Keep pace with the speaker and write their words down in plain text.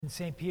In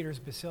St. Peter's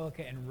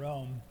Basilica in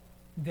Rome,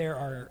 there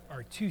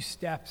are two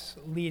steps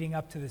leading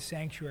up to the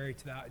sanctuary,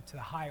 to the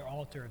high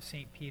altar of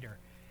St. Peter.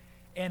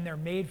 And they're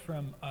made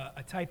from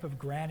a type of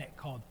granite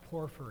called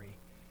porphyry.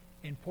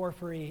 And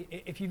porphyry,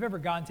 if you've ever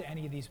gone to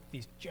any of these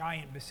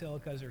giant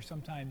basilicas, or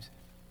sometimes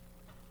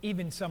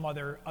even some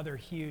other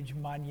huge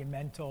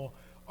monumental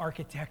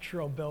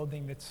architectural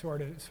building that's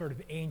sort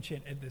of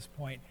ancient at this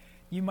point,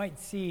 you might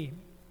see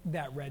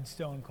that red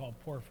stone called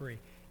porphyry.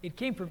 It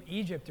came from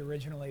Egypt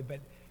originally, but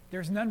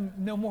there's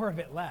no more of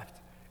it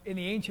left. In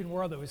the ancient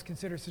world, it was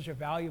considered such a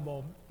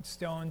valuable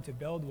stone to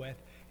build with,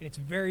 and it's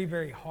very,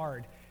 very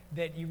hard,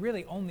 that you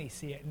really only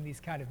see it in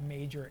these kind of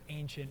major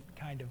ancient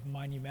kind of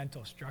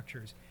monumental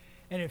structures.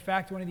 And in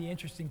fact, one of the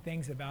interesting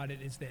things about it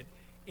is that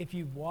if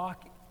you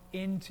walk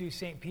into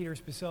St.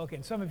 Peter's Basilica,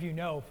 and some of you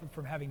know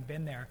from having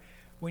been there,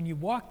 when you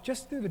walk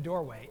just through the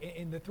doorway,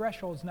 and the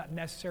threshold's not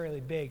necessarily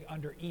big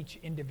under each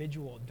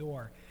individual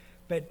door,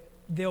 but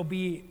there'll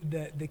be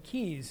the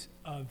keys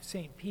of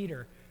St.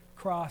 Peter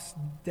crossed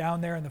down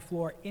there on the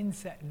floor,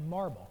 inset in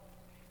marble.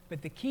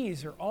 But the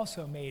keys are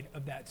also made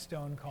of that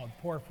stone called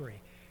porphyry.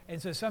 And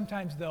so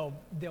sometimes they'll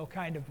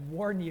kind of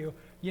warn you,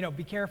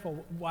 be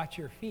careful, watch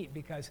your feet,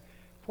 because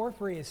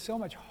porphyry is so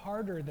much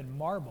harder than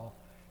marble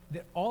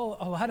that a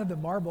lot of the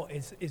marble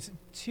is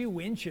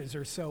 2 inches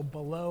or so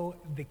below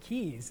the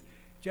keys,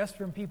 just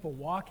from people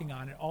walking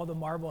on it. All the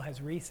marble has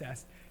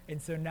recessed,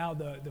 and so now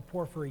the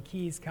porphyry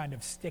keys kind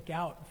of stick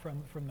out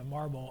from the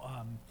marble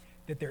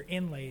that they're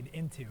inlaid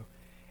into.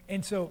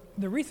 And so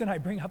the reason I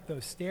bring up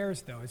those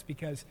stairs, though, is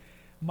because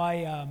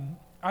I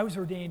was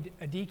ordained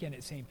a deacon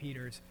at St.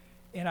 Peter's,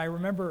 and I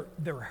remember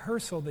the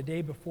rehearsal the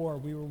day before.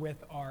 We were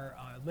with our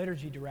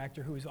liturgy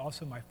director, who was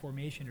also my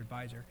formation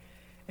advisor,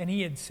 and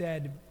he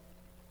said,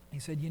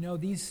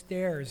 these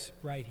stairs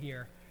right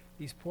here,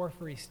 these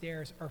porphyry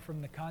stairs, are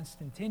from the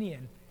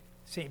Constantinian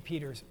St.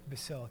 Peter's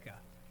Basilica.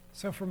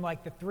 So from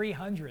like the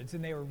 300s,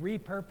 and they were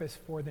repurposed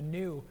for the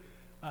new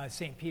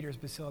St. Peter's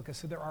Basilica.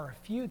 So there are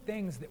a few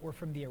things that were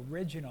from the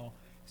original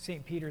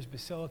St. Peter's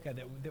Basilica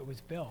that was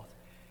built.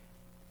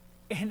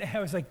 And I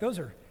was like, those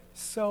are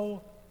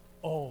so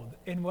old.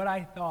 And what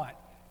I thought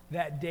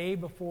that day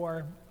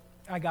before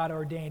I got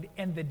ordained,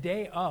 and the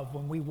day of,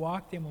 when we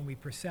walked in, when we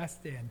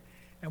processed in,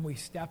 and we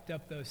stepped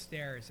up those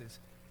stairs, is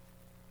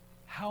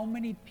how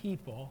many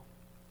people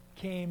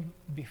came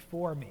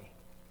before me?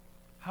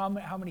 How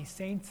many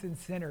saints and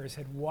sinners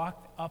had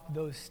walked up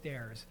those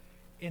stairs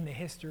in the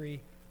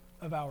history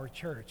of our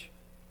church?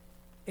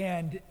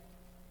 And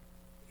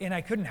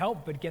I couldn't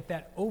help but get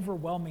that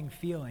overwhelming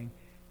feeling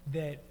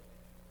that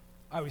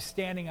I was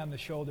standing on the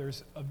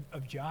shoulders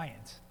of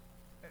giants,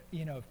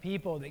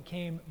 people that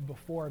came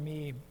before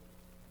me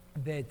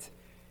that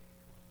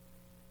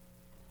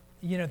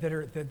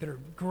are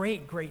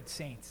great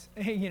saints,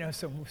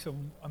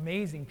 some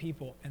amazing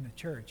people in the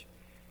church.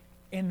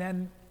 And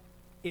then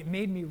it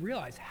made me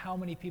realize how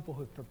many people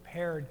have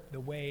prepared the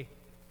way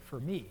for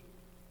me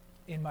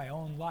in my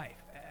own life.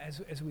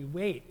 As we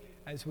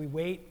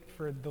wait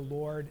for the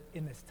Lord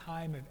in this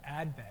time of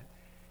Advent,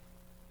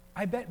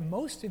 I bet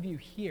most of you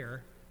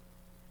here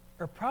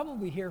are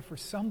probably here for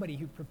somebody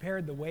who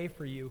prepared the way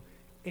for you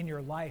in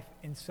your life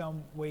in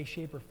some way,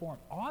 shape, or form.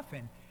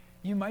 Often,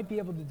 you might be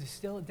able to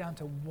distill it down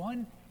to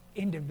one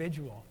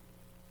individual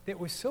that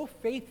was so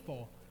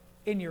faithful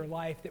in your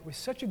life, that was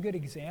such a good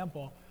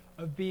example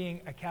of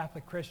being a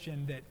Catholic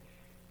Christian, that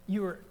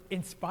you were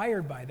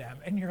inspired by them.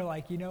 And you're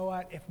like, you know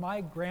what? If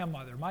my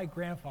grandmother, my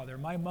grandfather,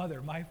 my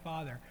mother, my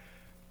father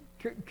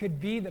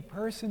could be the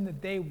person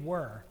that they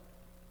were,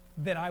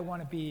 then I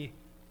want to be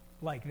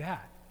like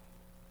that.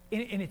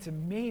 And it's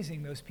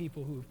amazing, those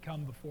people who have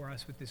come before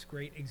us with this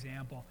great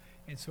example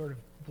and sort of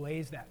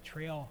blaze that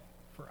trail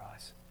for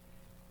us.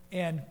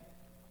 And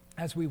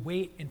as we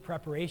wait in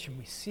preparation,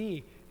 we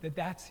see that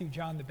that's who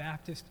John the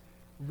Baptist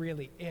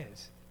really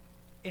is.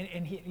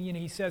 And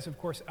he says, of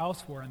course,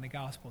 elsewhere in the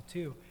gospel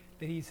too,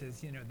 that he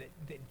says,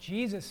 that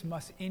Jesus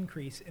must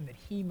increase and that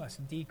he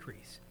must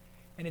decrease.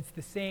 And it's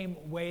the same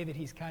way that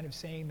he's kind of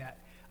saying that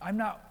I'm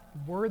not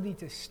worthy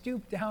to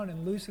stoop down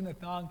and loosen the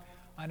thong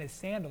on his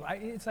sandal.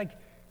 It's like,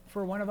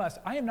 for one of us,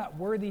 I am not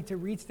worthy to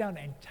reach down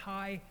and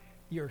tie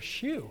your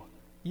shoe.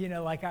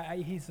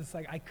 He's just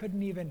like, I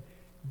couldn't even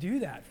do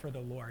that for the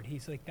Lord.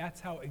 He's like,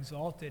 that's how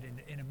exalted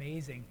and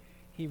amazing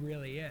he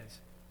really is.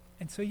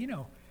 And so,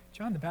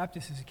 John the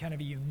Baptist is kind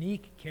of a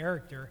unique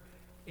character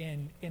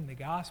in the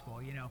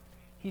gospel.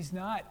 He's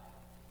not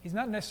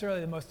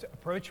necessarily the most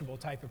approachable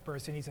type of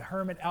person. He's a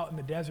hermit out in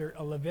the desert,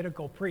 a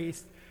Levitical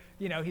priest.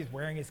 He's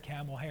wearing his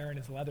camel hair and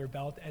his leather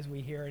belt, as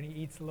we hear, and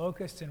he eats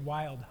locusts and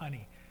wild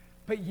honey.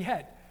 But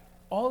yet,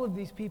 all of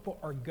these people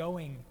are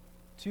going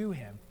to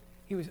him.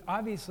 He was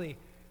obviously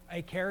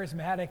a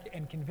charismatic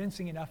and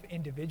convincing enough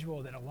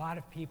individual that a lot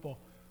of people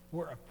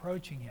were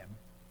approaching him.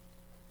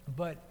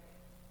 But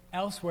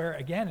elsewhere,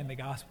 again in the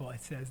gospel,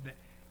 it says that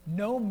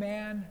no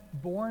man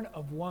born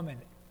of woman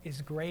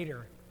is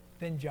greater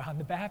than John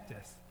the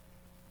Baptist.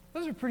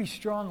 Those are pretty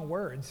strong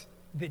words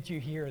that you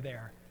hear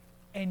there.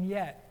 And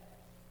yet,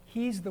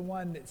 he's the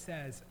one that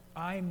says,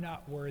 I'm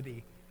not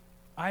worthy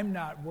I'm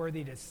not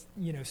worthy to,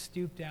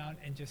 stoop down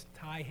and just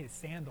tie his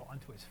sandal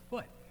onto his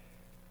foot.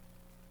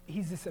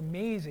 He's this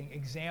amazing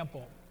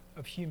example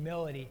of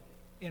humility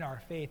in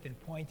our faith and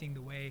pointing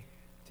the way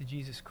to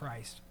Jesus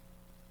Christ.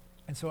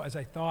 And so as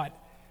I thought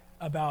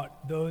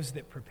about those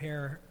that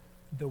prepare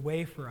the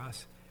way for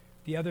us,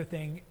 the other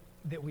thing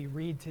that we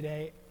read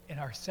today in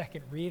our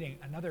second reading,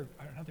 another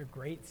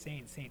great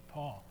saint, St.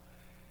 Paul,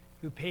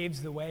 who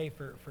paves the way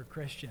for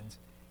Christians.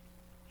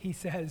 He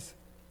says,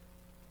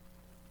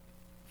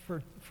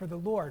 for the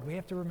Lord, we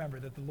have to remember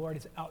that the Lord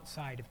is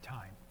outside of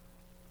time.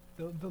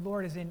 The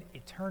Lord is in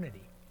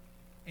eternity.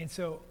 And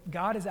so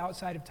God is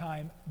outside of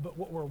time, but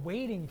what we're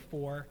waiting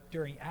for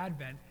during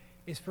Advent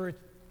is for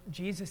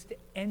Jesus to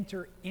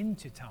enter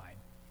into time.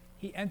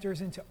 He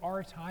enters into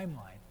our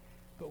timeline.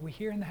 But we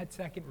hear in that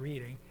second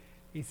reading,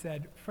 he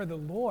said, for the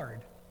Lord,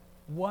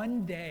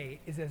 one day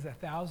is as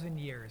 1,000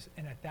 years,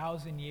 and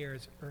 1,000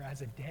 years are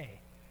as a day.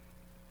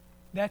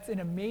 That's an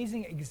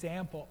amazing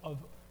example of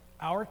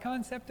our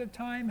concept of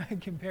time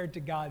compared to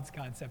God's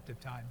concept of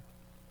time.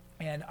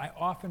 And I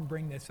often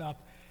bring this up,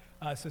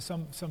 so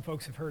some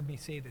folks have heard me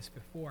say this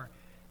before,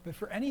 but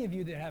for any of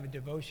you that have a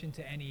devotion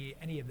to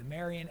any of the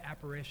Marian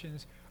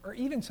apparitions, or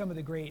even some of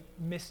the great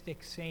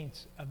mystic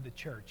saints of the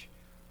church,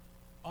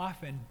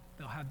 often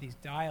they'll have these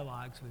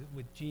dialogues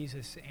with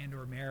Jesus and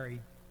or Mary.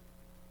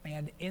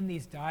 And in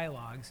these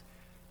dialogues,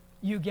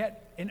 you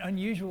get an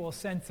unusual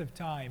sense of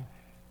time.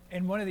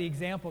 And one of the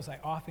examples I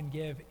often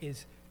give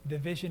is the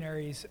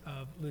visionaries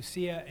of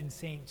Lucia and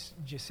Saints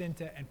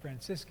Jacinta and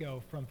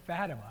Francisco from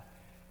Fatima.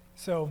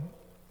 So,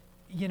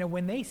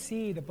 when they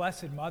see the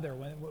Blessed Mother,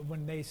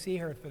 when they see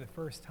her for the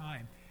first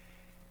time,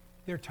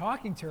 they're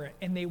talking to her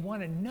and they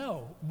want to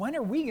know, when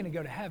are we going to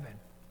go to heaven?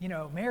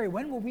 Mary,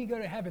 when will we go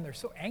to heaven? They're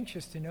so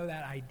anxious to know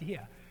that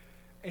idea.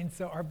 And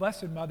so our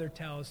Blessed Mother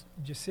tells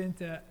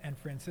Jacinta and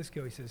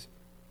Francisco, he says,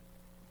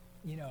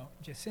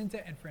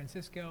 Jacinta and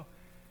Francisco,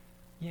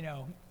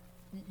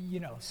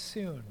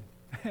 soon,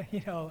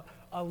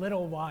 a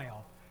little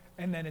while.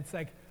 And then it's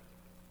like,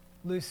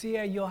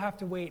 Lucia, you'll have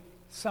to wait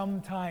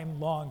some time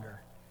longer.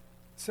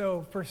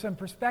 So for some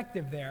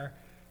perspective there,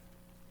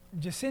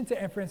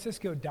 Jacinta and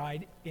Francisco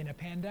died in a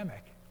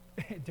pandemic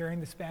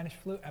during the Spanish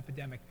flu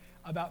epidemic,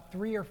 about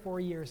 3 or 4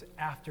 years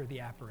after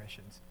the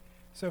apparitions.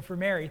 So for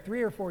Mary,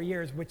 3 or 4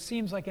 years, which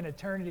seems like an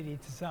eternity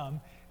to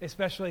some,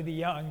 especially the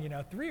young,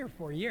 3 or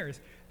 4 years,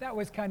 that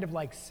was kind of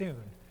like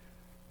soon.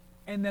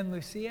 And then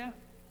Lucia,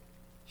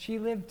 she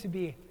lived to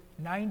be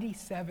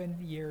 97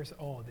 years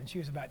old, and she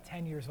was about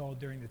 10 years old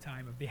during the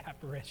time of the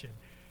apparition.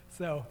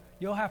 So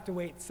you'll have to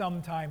wait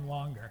some time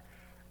longer.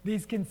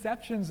 These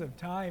conceptions of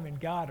time and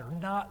God are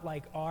not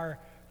like our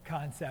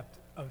concept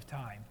of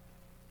time,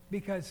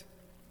 because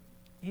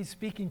he's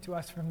speaking to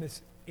us from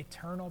this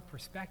eternal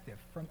perspective,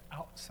 from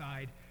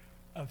outside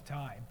of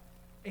time.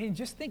 And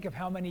just think of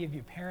how many of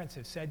you parents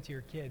have said to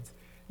your kids,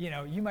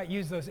 you might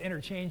use those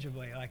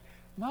interchangeably, like,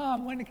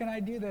 Mom, when can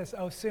I do this?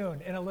 Oh,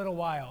 soon, in a little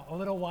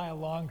while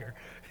longer,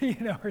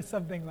 or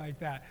something like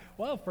that.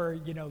 Well, for,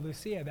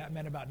 Lucia, that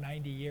meant about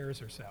 90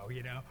 years or so,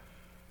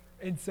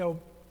 And so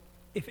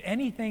if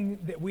anything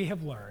that we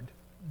have learned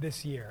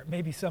this year,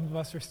 maybe some of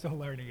us are still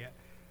learning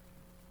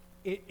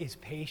it is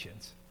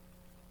patience.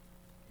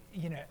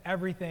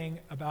 Everything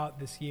about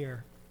this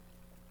year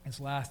has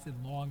lasted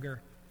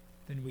longer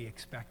than we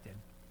expected.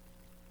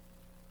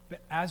 But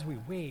as we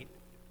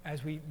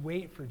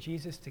wait for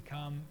Jesus to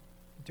come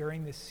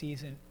during this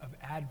season of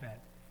Advent,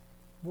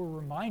 we're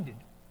reminded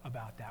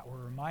about that.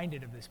 We're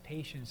reminded of this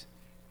patience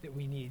that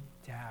we need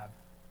to have.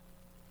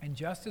 And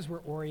just as we're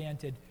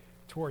oriented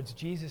towards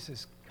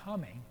Jesus'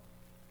 coming,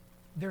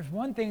 there's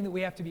one thing that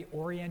we have to be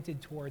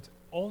oriented towards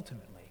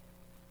ultimately,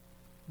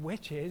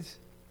 which is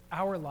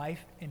our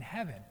life in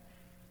heaven.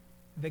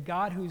 The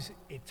God who's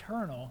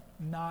eternal,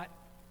 not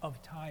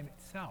of time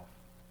itself.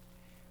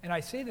 And I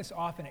say this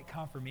often at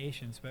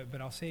confirmations,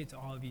 but I'll say it to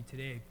all of you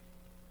today.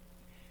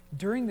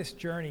 During this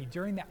journey,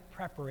 during that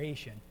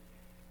preparation,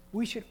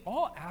 we should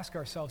all ask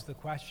ourselves the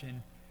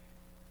question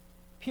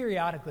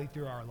periodically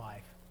through our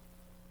life,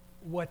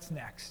 what's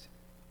next?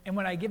 And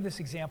when I give this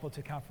example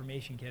to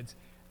confirmation kids,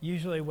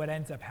 usually what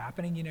ends up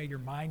happening, your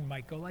mind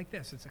might go like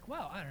this. It's like,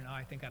 well, I don't know,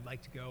 I think I'd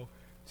like to go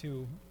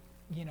to,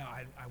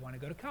 I want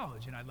to go to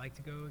college, and I'd like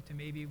to go to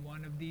maybe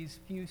one of these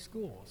few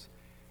schools.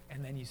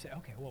 And then you say,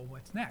 okay, well,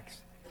 what's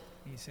next?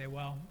 And you say,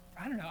 well,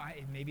 I don't know,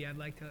 maybe I'd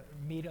like to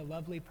meet a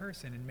lovely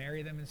person and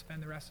marry them and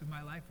spend the rest of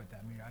my life with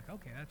them. And you're like,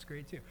 okay, that's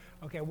great too.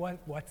 Okay,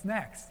 what's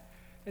next?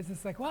 It's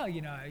just like, well,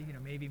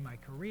 maybe my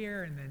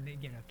career, and then,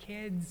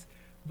 kids,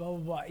 blah, blah,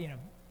 blah,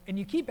 And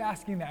you keep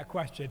asking that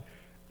question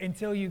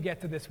until you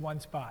get to this one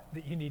spot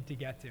that you need to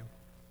get to,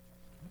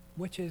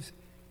 which is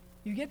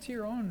you get to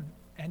your own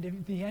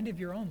end, the end of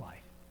your own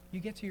life. You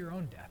get to your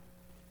own death.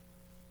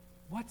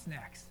 What's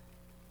next?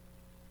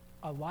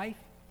 A life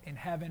in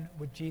heaven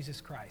with Jesus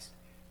Christ.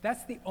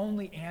 That's the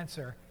only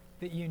answer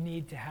that you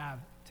need to have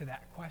to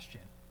that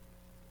question.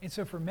 And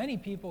so for many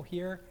people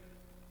here,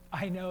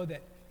 I know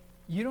that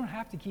you don't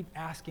have to keep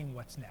asking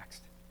what's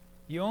next.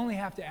 You only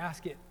have to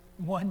ask it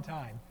one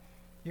time.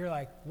 You're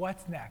like,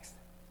 what's next?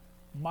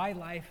 My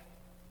life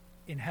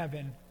in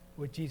heaven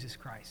with Jesus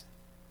Christ.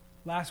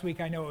 Last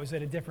week, I know it was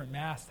at a different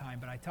Mass time,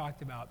 but I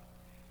talked about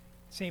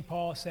St.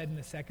 Paul said in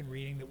the second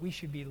reading that we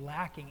should be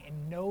lacking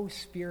in no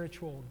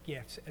spiritual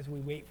gifts as we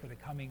wait for the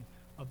coming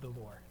of the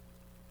Lord.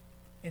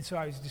 And so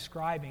I was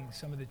describing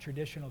some of the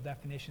traditional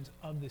definitions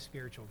of the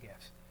spiritual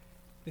gifts.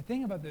 The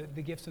thing about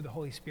the gifts of the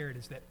Holy Spirit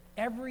is that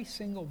every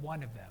single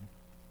one of them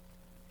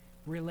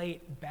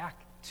relate back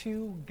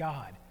to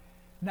God.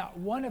 Not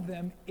one of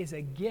them is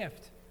a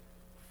gift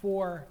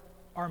for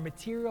our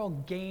material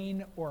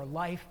gain or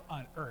life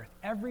on earth.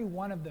 Every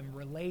one of them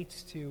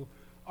relates to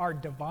our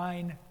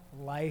divine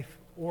life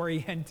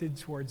oriented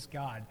towards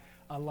God,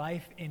 a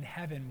life in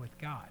heaven with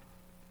God.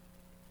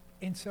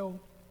 And so,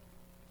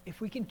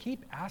 if we can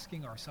keep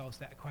asking ourselves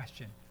that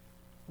question,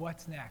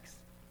 what's next?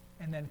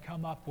 And then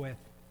come up with,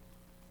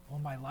 well,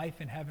 my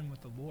life in heaven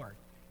with the Lord.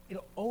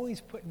 It'll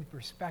always put in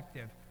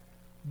perspective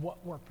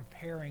what we're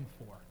preparing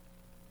for,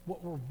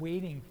 what we're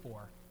waiting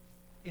for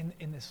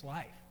in this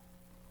life.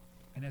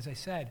 And as I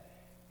said,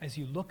 as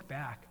you look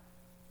back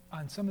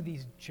on some of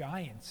these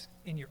giants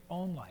in your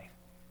own life,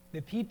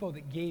 the people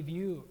that gave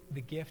you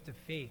the gift of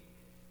faith,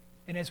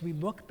 and as we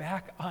look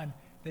back on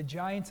the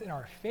giants in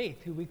our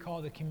faith, who we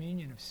call the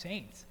communion of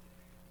saints,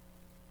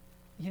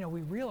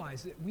 we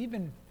realize that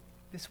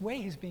this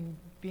way has been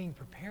being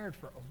prepared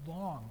for a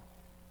long,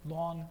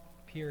 long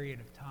period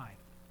of time.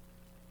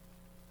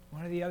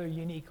 One of the other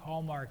unique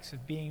hallmarks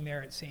of being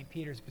there at St.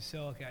 Peter's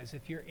Basilica is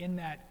if you're in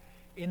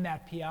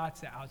that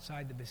piazza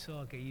outside the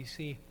basilica, you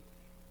see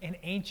an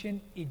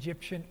ancient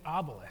Egyptian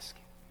obelisk.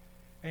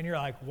 And you're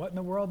like, what in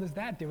the world is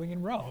that doing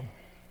in Rome?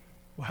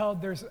 Well,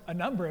 there's a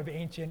number of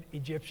ancient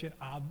Egyptian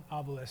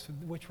obelisks,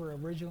 which were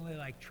originally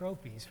like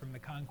trophies from the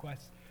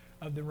conquest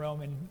of the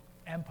Roman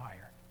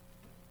Empire.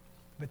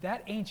 But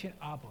that ancient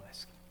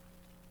obelisk,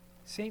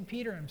 St.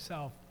 Peter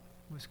himself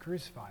was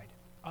crucified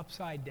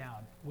upside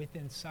down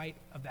within sight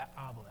of that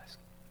obelisk.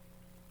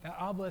 That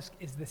obelisk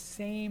is the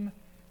same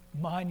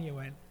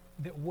monument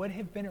that would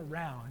have been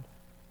around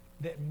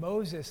that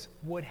Moses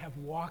would have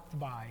walked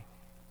by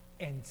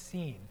and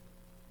seen.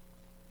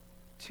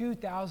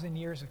 2,000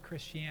 years of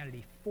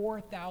Christianity,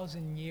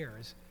 4,000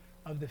 years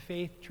of the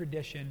faith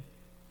tradition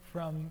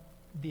from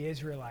the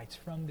Israelites,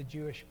 from the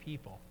Jewish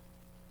people.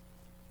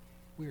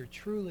 We are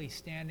truly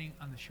standing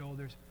on the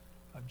shoulders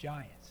of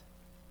giants.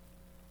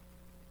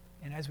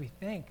 And as we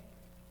think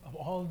of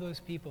all of those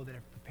people that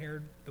have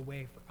prepared the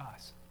way for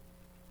us,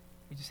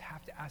 we just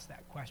have to ask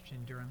that question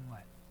during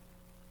Lent.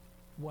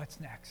 What's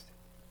next?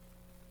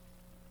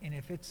 And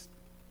if it's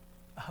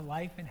a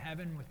life in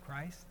heaven with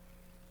Christ,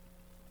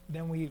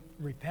 then we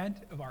repent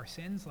of our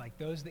sins like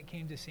those that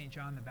came to St.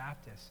 John the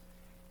Baptist,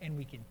 and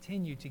we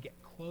continue to get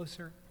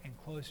closer and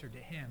closer to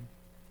him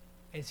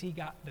as he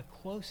got the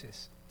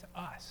closest to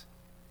us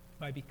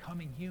by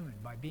becoming human,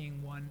 by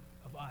being one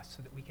of us,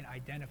 so that we can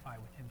identify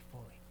with him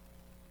fully.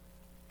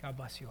 God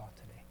bless you all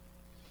today.